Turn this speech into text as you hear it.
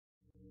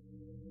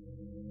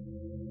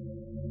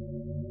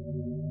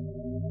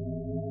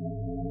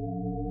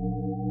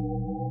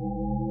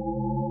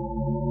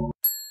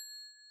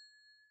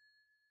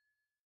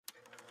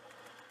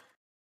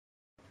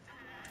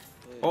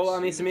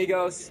Hola, mis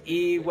amigos,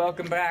 y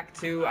welcome back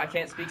to I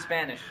Can't Speak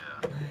Spanish.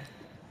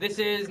 This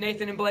is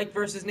Nathan and Blake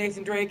versus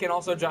Nathan Drake, and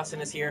also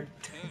Justin is here.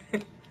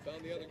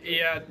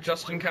 Yeah,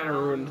 Justin kind of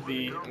ruined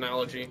the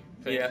analogy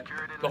thing. Yeah,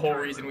 the whole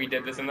reason we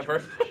did this in the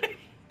first place.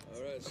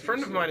 A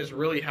friend of mine is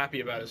really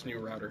happy about his new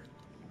router.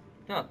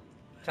 Huh.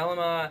 Tell him,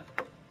 routers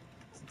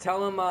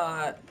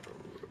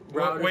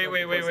Wait.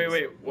 are for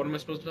pussies. What am I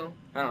supposed to tell him?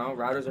 I don't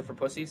know, routers are for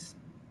pussies?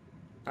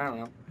 I don't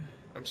know.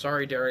 I'm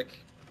sorry, Derek.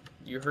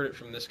 You heard it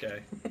from this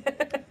guy.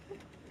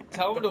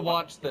 Tell him to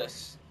watch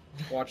this.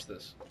 Watch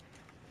this.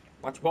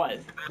 Watch what?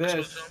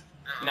 This.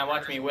 Now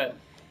watch me whip.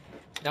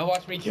 Now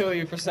watch me kill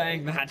you for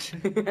saying that.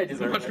 I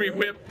deserve Watch it. me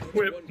whip.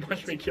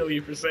 Watch me kill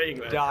you for saying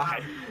that.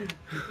 Die.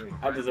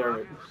 I deserve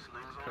it.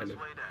 Kind of.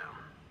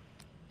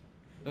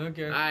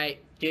 Okay. Alright,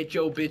 get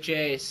your bitch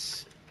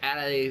ass out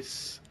of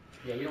this.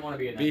 Yeah, you don't want to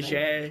be in that Bitch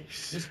thing.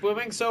 ass. You're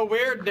swimming so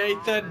weird,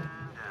 Nathan.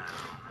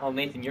 Oh,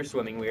 Nathan, you're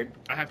swimming weird.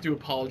 I have to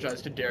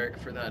apologize to Derek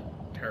for that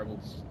terrible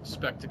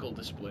spectacle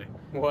display.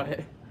 What?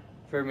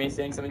 For me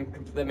saying something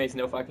that makes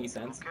no fucking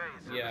sense?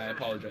 Yeah, I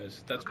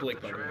apologize. That's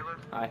Blake, by the way.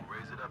 Hi.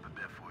 Raise it up a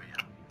bit for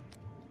you.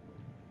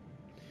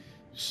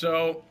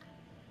 So,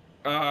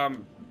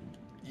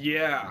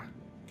 yeah.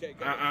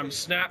 I'm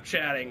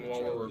Snapchatting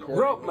while we're recording.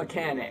 Rope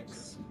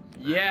mechanics.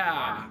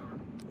 Yeah.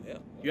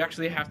 You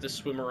actually have to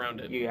swim around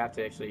it. You have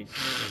to actually,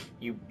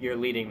 you're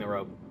leading the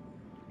rope.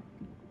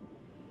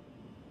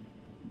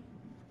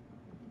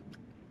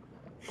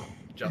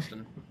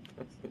 Justin.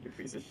 You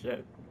piece of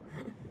shit.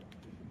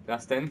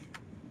 Justin.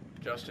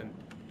 Justin.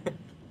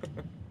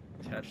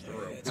 Attach the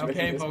rope. It's How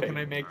making painful this can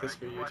I big. make this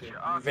for you two?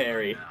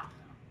 Very.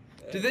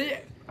 Do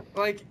they,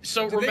 like,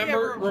 So do they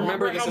ever-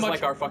 Remember, this how is much,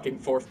 like our fucking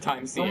fourth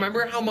time seeing.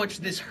 Remember how much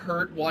this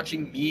hurt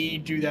watching me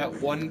do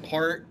that one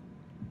part?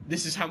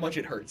 This is how much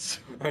it hurts.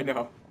 I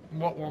know.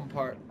 What one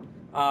part?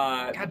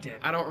 God damn.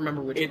 I don't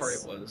remember which part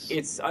it was.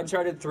 It's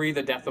Uncharted 3: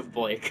 The Death of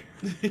Blake.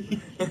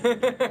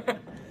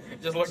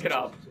 Just look it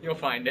up. You'll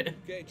find it.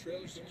 Okay,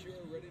 trailer secure,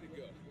 ready to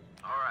go.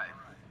 All right,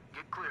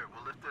 get clear.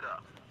 We'll lift it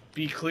up.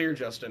 Be clear,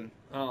 Justin.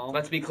 Oh.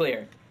 Let's be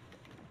clear.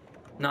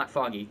 Not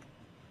foggy.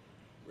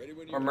 Ready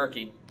when you Or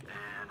murky.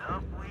 And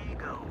up we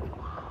go.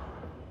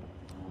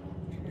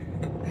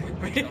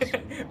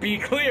 Be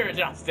clear,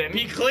 Justin.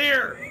 Be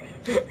clear!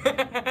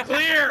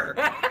 Clear!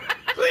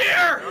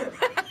 Clear!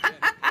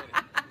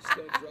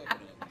 start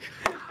dropping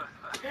on.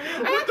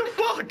 What the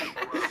fuck?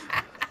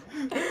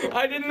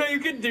 I didn't know you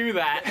could do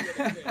that. Just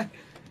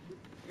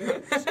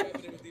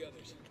grabbing it with the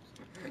others.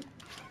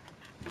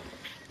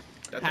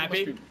 That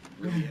Happy? thing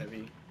must be really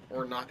heavy.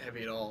 Or not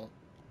heavy at all.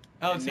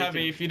 Oh, it's And heavy.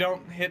 Nathan- If you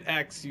don't hit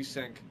X, you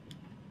sink.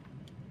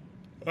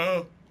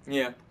 Oh.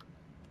 Yeah.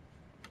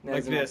 That Like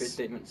is an accurate this.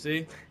 statement.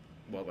 See?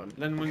 Well done.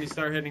 Then when you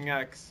start hitting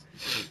X.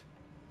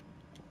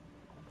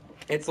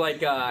 It's like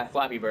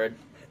Flappy Bird.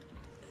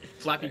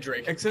 Flappy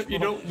Drake. Except you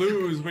don't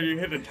lose when you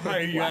hit a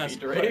tiny ass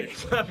Flappy Drake. Drake.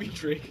 Flappy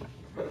Drake.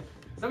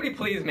 Somebody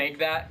please make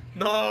that.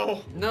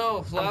 No!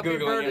 No, Flappy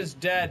Googling Bird it. is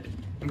dead.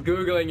 I'm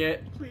Googling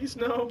it. Please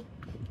no.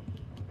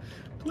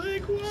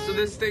 Blake, what? So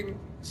this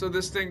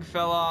thing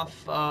fell off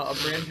a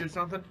bridge or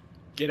something?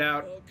 Get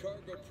out. All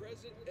cargo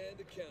present and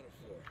accounted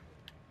for.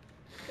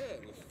 Yeah,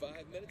 with 5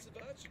 minutes of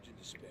oxygen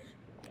to spare.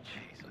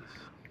 Jesus.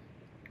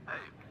 Hey,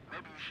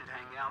 maybe you should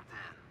hang out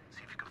then.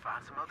 See if you can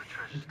find some other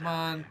treasures. Come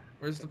on.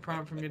 Where's the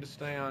prompt for me to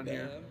stay on Nah,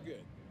 here? I'm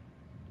good.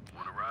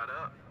 Wanna ride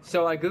up?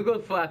 So I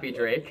googled Flappy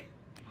Drake.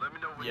 Let me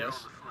know when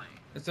Yes.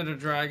 you're on the sling. Is it a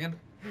dragon?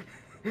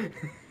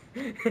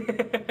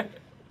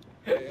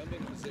 Hey, I'm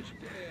in position.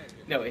 Get me out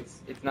here. No,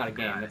 it's not a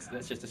game.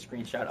 That's just a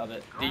screenshot of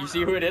it. Do you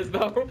see who it is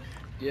though?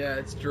 Yeah,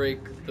 it's Drake,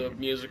 the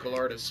musical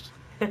artist.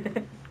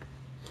 And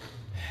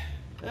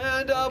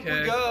up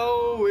Okay. we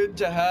go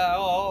into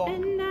hell.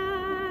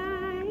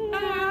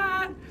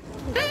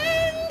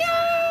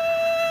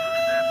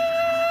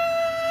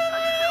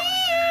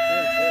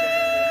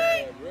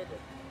 River.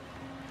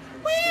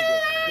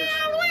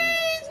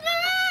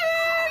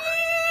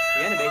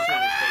 The animation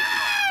on his face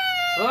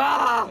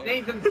is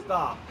Nathan,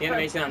 stop. the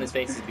animation on his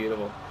face is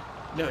beautiful.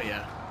 No,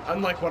 yeah.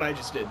 Unlike what I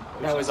just did.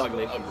 That was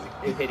ugly. Ugly.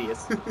 It's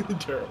hideous.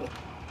 Terrible.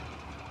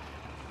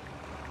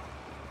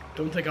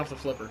 Don't take off the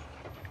flipper.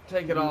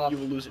 Take it off. You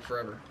will lose it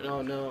forever.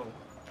 Oh no.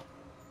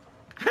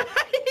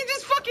 He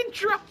just fucking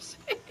drops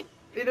it.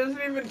 He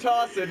doesn't even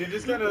toss it. He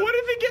just kind of. What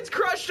if it gets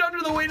crushed under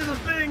the weight of the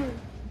thing?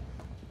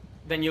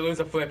 Then you lose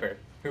a flipper.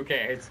 Who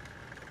cares?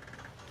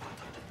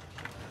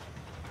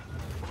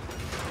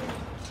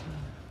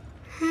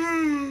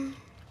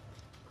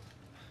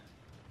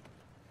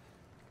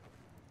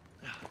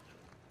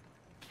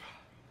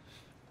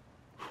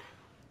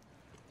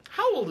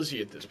 How old is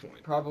he at this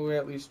point? Probably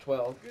at least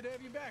 12. Good to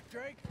have you back,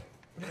 Drake.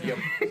 Yep.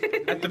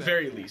 At the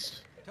very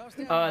least. Toss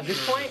down. At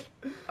this point,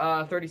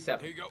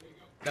 37. Here you go.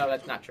 No,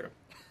 that's not true.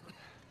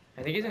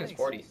 I think he's in his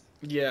 40s.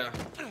 Yeah.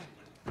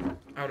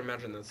 I would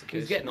imagine that's the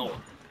case. He's getting old.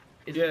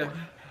 Yeah.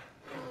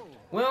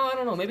 Well, I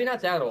don't know. Maybe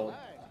not that old.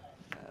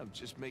 I'm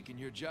just making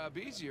your job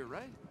easier,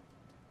 right?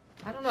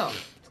 I don't know.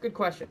 It's a good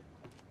question.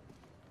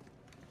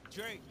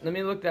 Drake, Let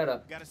me look that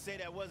up. gotta say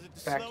that wasn't the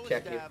Fact slowest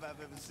check dive you. I've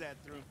ever sat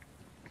through.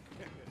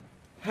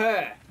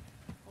 Hey.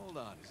 Hold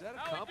on, is that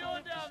a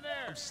compliment? Down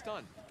there? I'm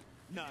stunned.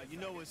 Nah, you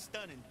know what's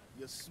stunning?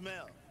 Your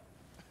smell.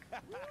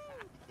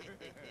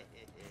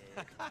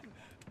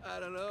 I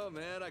don't know,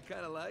 man. I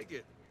kind of like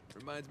it.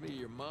 Reminds me of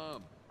your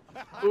mom.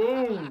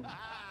 Ooh.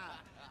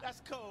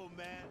 That's cold,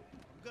 man.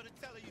 I'm gonna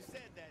tell her you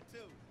said that too.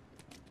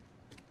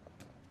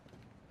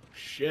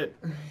 Shit.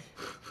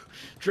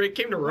 Drake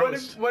came to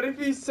roast. What if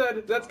he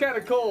said, that's kind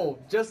of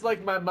cold, just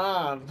like my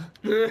mom?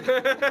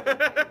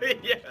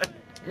 Yeah.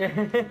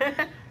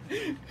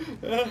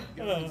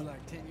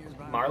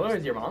 Marlo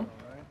is your mom?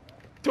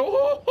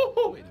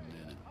 Oh! Wait a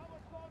minute.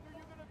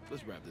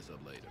 Let's wrap this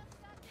up later.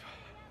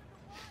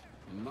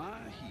 My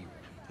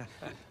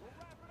hero.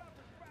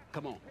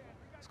 Come on.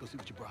 Let's go see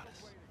what you brought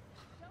us.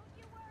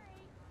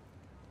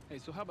 Hey,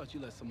 so how about you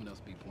let someone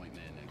else be point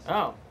man next time?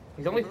 Oh,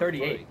 he's only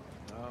 38.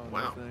 Oh,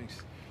 Wow. no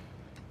thanks.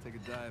 Take a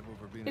dive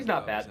over being He's a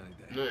not dog bad.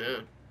 any day. Yeah.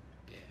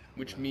 Yeah.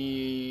 Which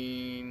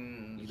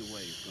means... Either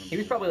way, it's gonna He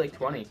was be probably a like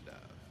 20. dive.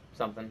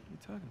 Something What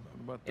are you talking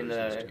about? in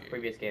Thursday's the game?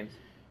 previous games.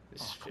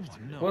 This is Oh, come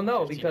 15, on, no. Well, no,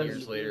 15 because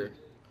years later.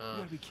 You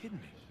gotta be kidding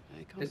me.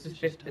 Hey, this is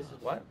competition's This is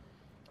tough. what?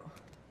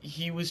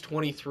 He was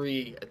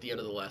 23 at the end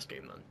of the last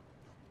game, then.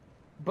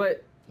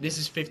 But This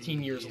is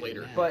 15 years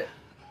later. but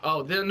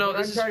Oh, no,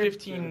 this is Uncharted-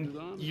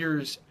 15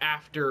 years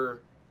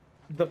after.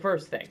 the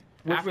first thing,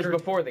 which After-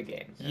 was before the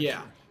games.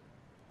 Yeah.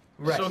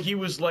 Right. So he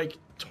was like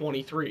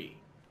 23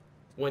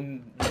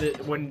 when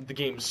the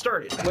game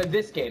started. when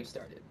this game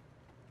started.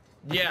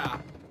 Yeah.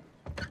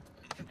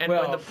 And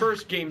Well- when the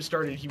first game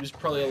started, he was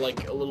probably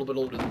like a little bit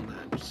older than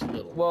that, just a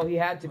little. Well, he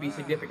had to be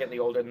significantly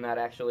older than that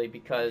actually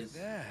because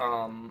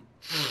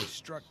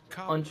Struck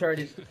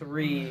Uncharted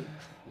 3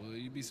 Well,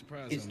 you'd be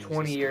surprised is how much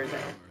 20 this years, stuff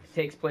is worth.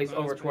 takes place No,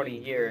 over it's 20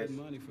 pretty years. good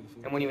money for the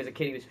full And when he was a game.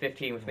 kid, he was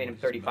 15, which made him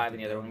 35 in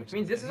the other one, which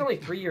means this is only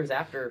 3 years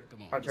after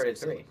Come on, Uncharted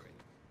let's 3. celebrate.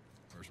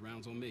 First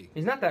round's on me.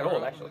 He's not that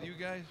old, You actually.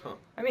 guys?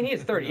 I mean, he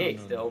is 38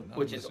 No, no, still, no, none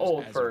which of is this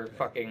old is for as bad.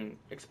 fucking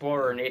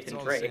Explorer It's Nathan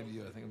all the same Drake. to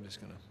you. I think I'm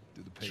just gonna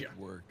do the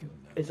paperwork. And,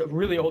 It's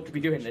really old to be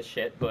doing this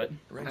shit, but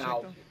rent check,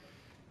 Ow. though?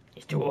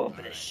 he's too old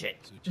for this shit.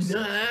 So just-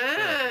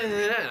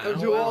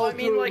 Well, I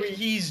mean, like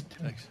he's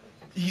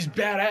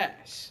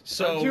badass.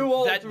 So I'm too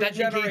old that to that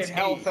regenerate negates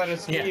health age. at a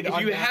speed If you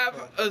unnatural.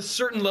 have a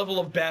certain level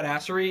of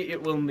badassery,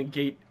 it will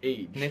negate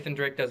age. Nathan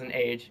Drake doesn't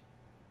age.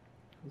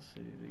 Let's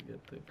see, they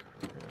get the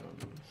crown,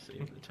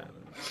 save the talent.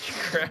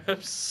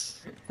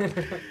 Crabs.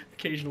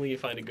 Occasionally you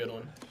find a good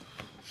one.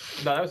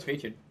 No, that was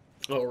featured.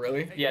 Oh,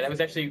 really? Yeah, that was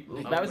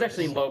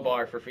actually low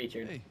bar for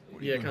featured, Hey,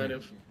 what are you Yeah, doing kind here?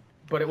 of.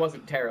 but it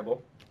wasn't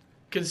terrible.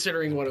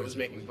 Considering what it was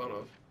making fun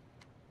of.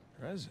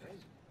 Present.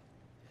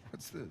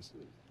 What's this?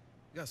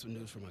 Got some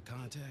news from my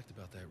contact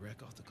about that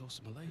wreck off the coast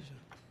of Malaysia.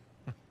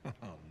 Oh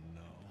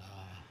no.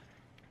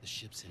 The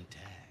ship's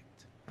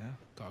intact. Yeah?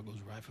 Cargo's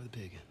right for the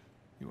picking.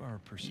 You are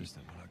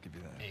persistent one, I'll give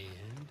you that.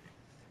 And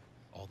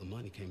all the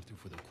money came through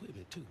for the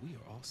equipment too. We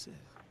are all set.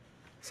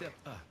 Except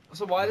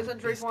So why doesn't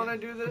Drake want to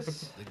do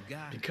this? the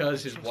guy.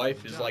 Because his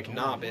wife is like,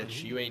 nah,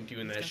 bitch, you ain't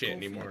doing that shit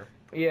anymore.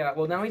 Yeah,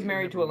 well now he's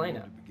married to Never Elena,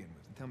 wanted to begin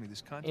with. Tell me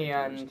this contract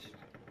and first.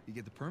 You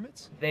get the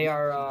permits? they You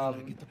are gotta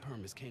get the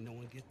permits. Can't no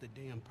one get the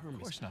damn permits.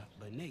 Of course not.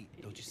 But Nate,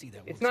 don't you see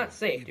that? It's works not in our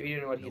safe favor. if you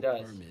don't know what he No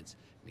does. permits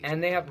means And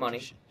no they have money.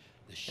 competition.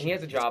 The And he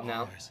has a ship is job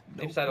now. ours.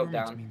 They've No settled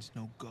permits down. means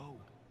no go.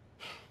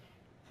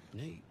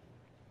 Nate,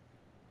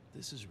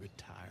 this is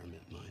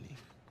retirement money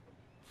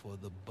for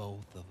the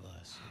both of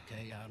us,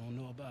 okay? I don't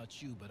know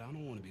about you, but I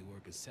don't want to be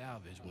working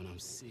salvage when I'm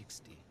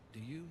 60. Do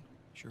you?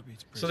 Sure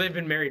beats So they've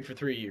been married for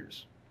 3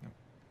 years.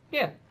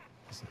 yeah,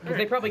 because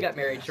they probably got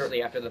married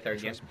shortly after the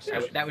third game.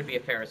 That would be a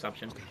fair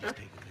assumption, Okay, just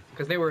take it.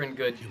 because they were in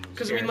good.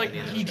 Because I mean, like,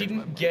 spirits. he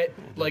didn't get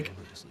like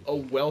a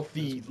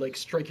wealthy, like,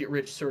 strike it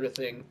rich sort of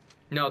thing.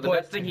 No, the but-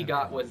 best thing he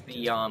got was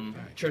the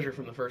Treasure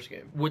from the first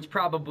game. which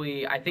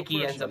probably I think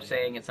he ends up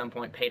saying at some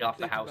point paid off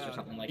the Think house or about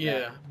something like Yeah,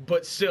 that.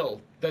 but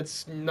still,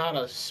 that's not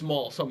a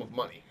small sum of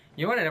money.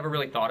 You know what I never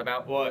really thought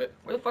about? What?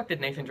 Where the fuck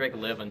did Nathan Drake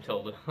live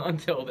until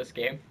this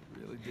game?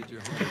 Really did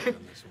your homework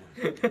on this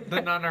one.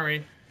 The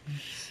nunnery.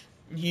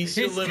 He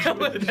still He lives still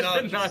with lives the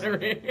in nuns. the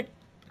nunnery.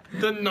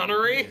 The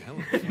nunnery? Hell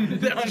of a few.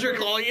 That's what you're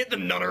calling it? The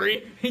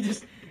nunnery? He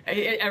just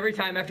every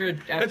time after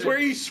That's where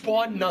you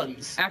spawn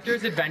nuns. after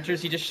his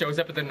adventures, he just shows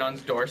up at the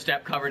nun's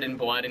doorstep covered in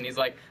blood, and he's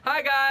like,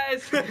 "Hi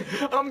guys,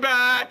 I'm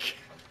back!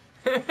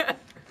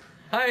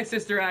 hi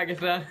Sister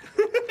Agatha."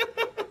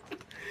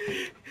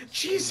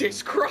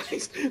 Jesus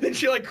Christ! Then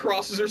she like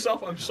crosses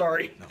herself. I'm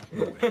sorry.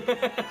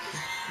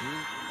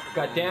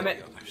 God damn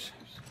it!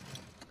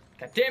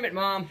 God damn it,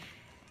 Mom!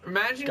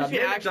 Imagine God if he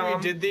damn it, actually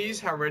Dom. did these,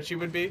 how rich he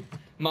would be.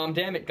 Mom,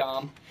 damn it,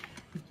 Gom.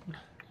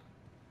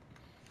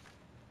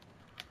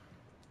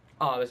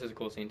 Oh, this is a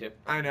cool scene too.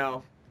 I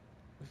know.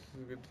 This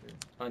is a good thing.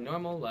 A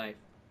normal life.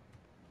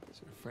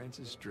 Sir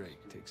Francis Drake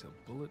takes a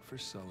bullet for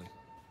Sully.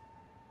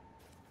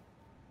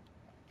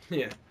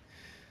 Yeah.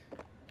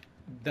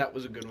 That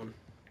was a good one.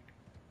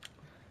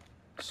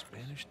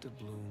 Spanish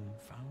doubloon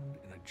found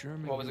in a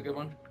German. What was a good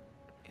one?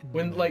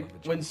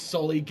 When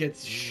Sully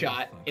gets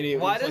shot and it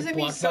Why was, doesn't he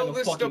blocked by sell the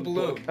this fucking doubloon?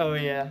 book. Oh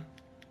yeah.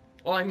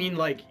 Well, I mean,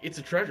 it's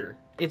a treasure.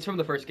 It's from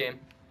the first game.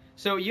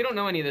 So you don't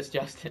know any of this,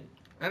 Justin.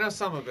 I know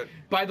some of it.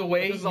 By the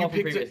way, This is all from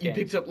previous you games.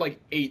 picked up like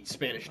 8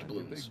 Spanish Like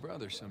your doubloons. big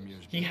brother some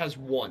years He back. has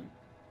 1.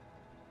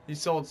 He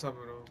sold some of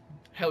them.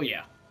 Hell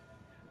yeah,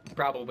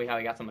 Probably how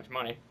he got so much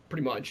money.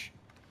 pretty much.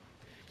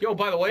 Yo,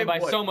 by the way, And by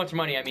what? so much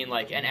money, I mean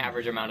like an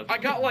average amount of. I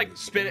got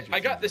I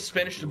got this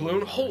Spanish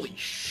doubloon. Holy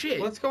shit!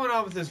 What's going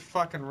on with his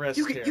fucking wrist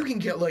you here? can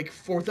get like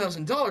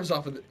 $4,000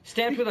 off of it.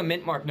 Stamped with a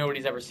mint mark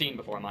nobody's ever seen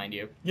before, mind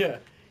you. Yeah,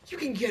 you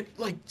can get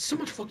like so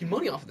much fucking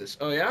money off of this.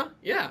 Oh yeah,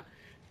 yeah.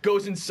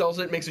 Goes and sells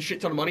it, makes a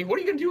shit ton of money. What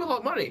are you gonna do with all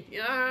that money?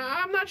 Yeah,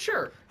 I'm not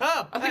sure.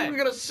 Oh, I think hey. we're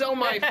gonna sell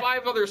my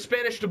 5 other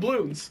Spanish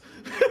doubloons.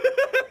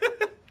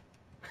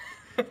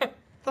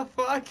 The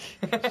fuck?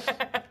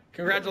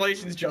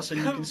 Congratulations, Justin.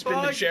 You can spin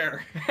the Fuck.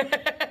 chair.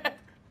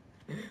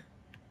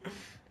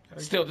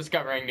 Still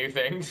discovering new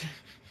things.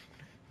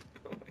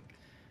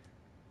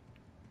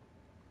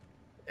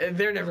 And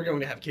they're never going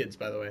to have kids,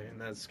 by the way, and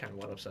that's kind of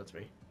what upsets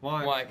me.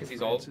 Why? Why? Because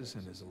he's old. Francis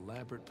and his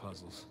elaborate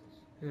puzzles.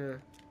 Yeah.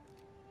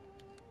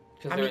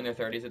 Because I they're mean- in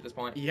their 30s at this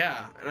point.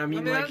 Yeah, and I I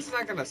mean, mean, like, that's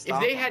not gonna if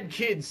stop. they him. had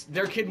kids,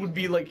 their kid would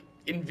be like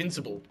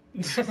invincible.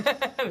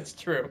 That's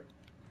true.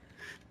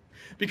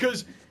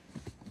 Because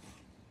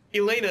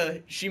Elena,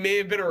 she may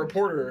have been a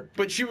reporter,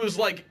 but she was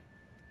like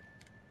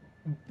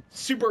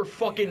super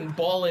fucking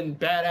ballin'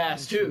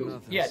 badass too.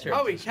 Nothing Yeah, so true.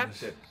 Oh, he business.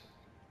 kept it.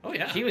 Oh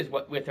yeah. She was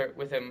with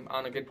him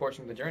on a good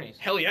portion of the journeys.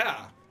 Hell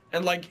yeah.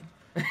 And like,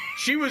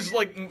 she was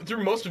like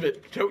through most of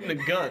it toting a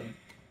gun.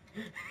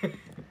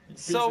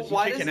 So She's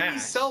why kicking doesn't he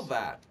ass. sell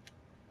that?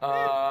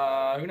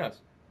 Who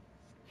knows?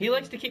 He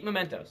likes to keep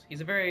mementos.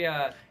 He's a very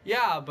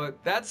Yeah,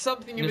 but that's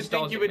something you would think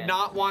Nostalgic you would man.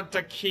 not want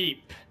to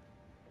keep.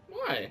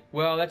 Why?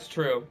 well, that's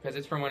true because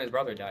it's from when his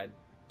brother died.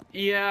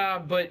 Yeah,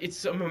 but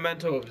it's a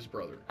memento of his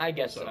brother. I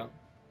guess so.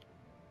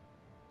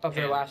 Of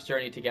their And- last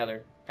journey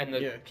together and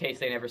the Yeah. case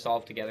they never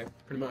solved together.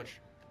 Pretty much.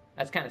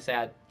 That's kind of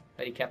sad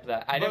that he kept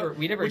that. But-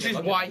 We never. Which did is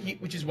look why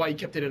at he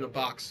kept it in a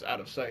box out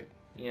of sight.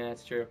 Yeah,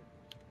 that's true.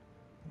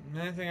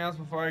 Anything else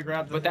before I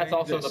grab the But that's thing?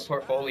 also This. the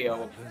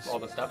portfolio of all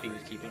the stuff he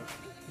was keeping.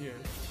 Yeah.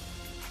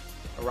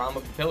 A realm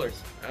of the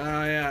pillars,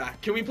 Yeah.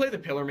 Can we play the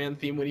Pillar Man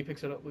theme when he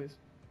picks it up, please?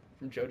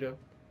 From JoJo.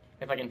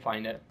 if I can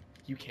find it.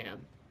 You can.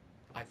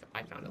 I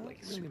found it like Not really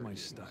super my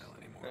easy. style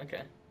anymore.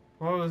 Okay.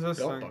 What was this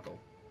Belt thing? buckle.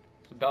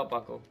 It's a belt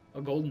buckle.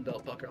 A golden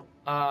belt buckle.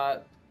 I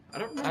I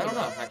don't remember. don't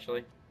know that.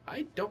 actually.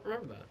 I don't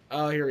remember that.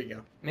 Oh, here we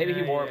go. Maybe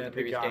he Yeah, wore it yeah, in the the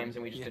previous gun. games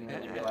and we just didn't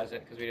really Yeah. realize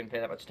it because we didn't pay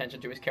that much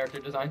attention to his character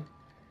design.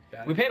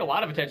 Got We it. paid a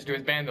lot of attention to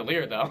his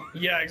bandolier though,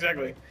 Yeah,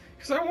 exactly.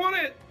 Because I want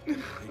it. They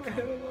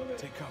come.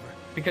 Take cover.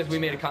 because we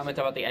made a comment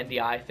about the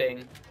NDI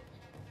thing.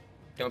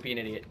 Don't be an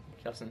idiot,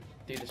 Justin.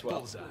 Do this well.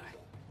 Bullseye.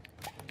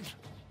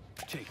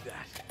 Take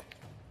that.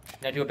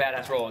 Now do a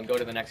badass roll and go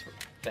to the next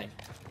thing.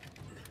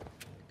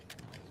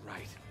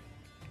 Right.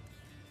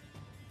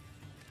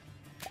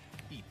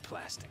 Eat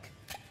plastic.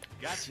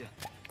 Gotcha.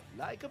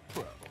 Like a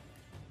pro.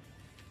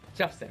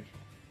 Justin,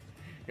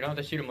 you don't have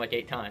to shoot him like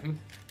 8 times.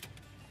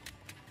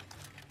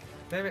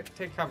 Damn it,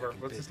 take cover. What's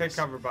the Business. take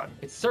cover button?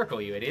 It's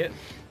circle, you idiot.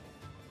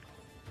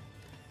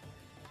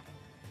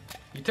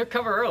 You took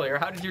cover earlier.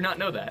 How did you not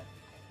know that?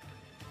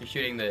 You're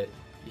shooting the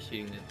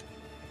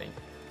thing.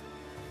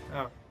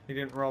 Oh, he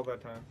didn't roll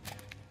that time.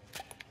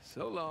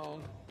 So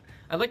long.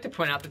 I'd like to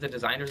point out that the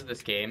designers of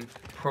this game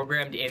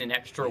programmed in an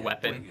extra Yeah,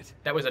 weapon bring it.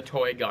 that was a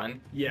toy gun.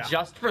 Yeah.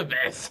 Just for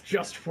this.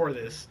 Just for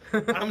this.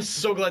 I'm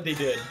so glad they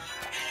did.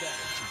 That'll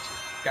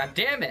teach God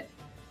damn it.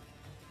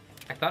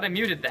 I thought I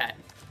muted that.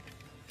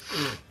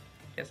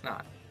 Guess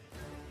not. you.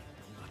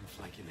 Don't let him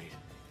flank you, Nate.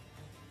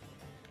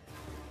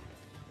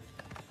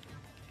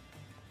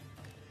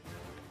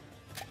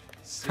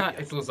 See ya.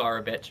 It's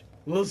Lazara, bitch.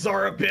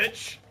 Lazara,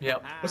 bitch.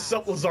 Yep. What's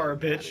up, Lazara,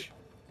 bitch?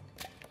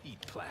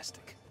 Eat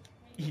plastic.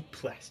 Eat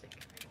plastic.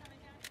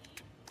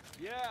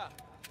 Yeah.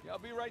 I'll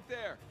be right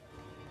there.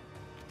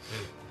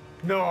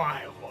 No,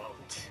 I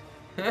won't.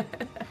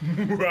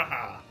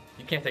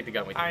 You can't take the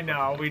gun with you. I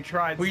know, we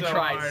tried We so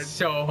tried hard.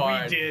 so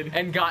hard. did.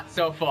 And got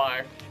so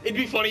far. It'd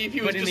be funny if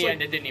he was But in just the like,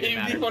 end, it didn't even It'd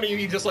matter. be funny if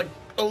he just like,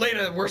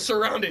 Elena, we're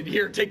surrounded.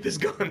 Here, take this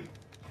gun.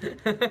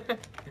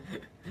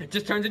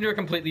 Just turns into a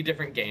completely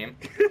different game.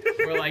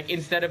 Where like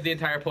instead of the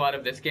entire plot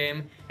of this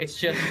game, it's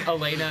just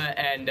Elena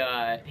and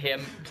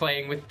him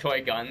playing with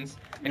toy guns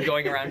and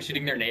going around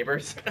shooting their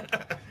neighbors.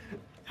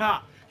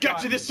 Ha!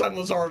 Got you this time,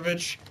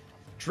 Lazarovich.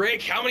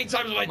 Drake, how many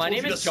times have I My told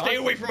name you to is stay Johnson.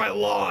 away from my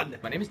lawn?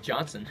 My name is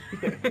Johnson.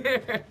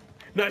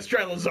 Nice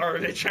try,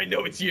 Lazarovich. I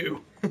know it's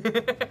you.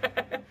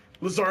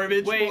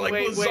 Lazarovich, Wait, more like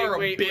wait, Lazara,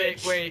 wait,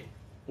 bitch. wait.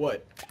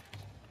 What?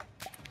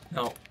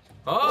 No.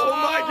 Oh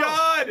my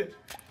god!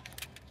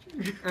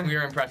 We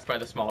are impressed by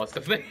the smallest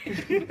of things.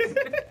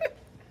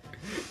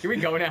 Here we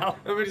go now.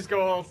 Let me just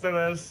go holster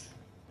this.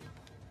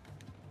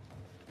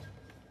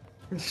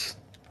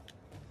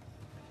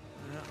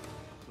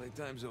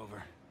 Playtime's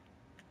over.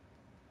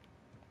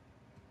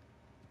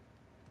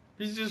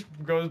 He just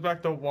goes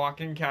back to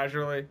walking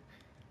casually.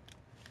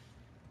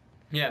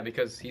 Yeah,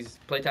 because he's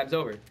playtime's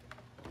over.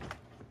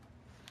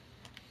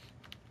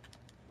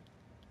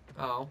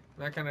 Oh,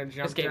 that kind of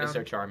jumped This game down. is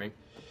so charming.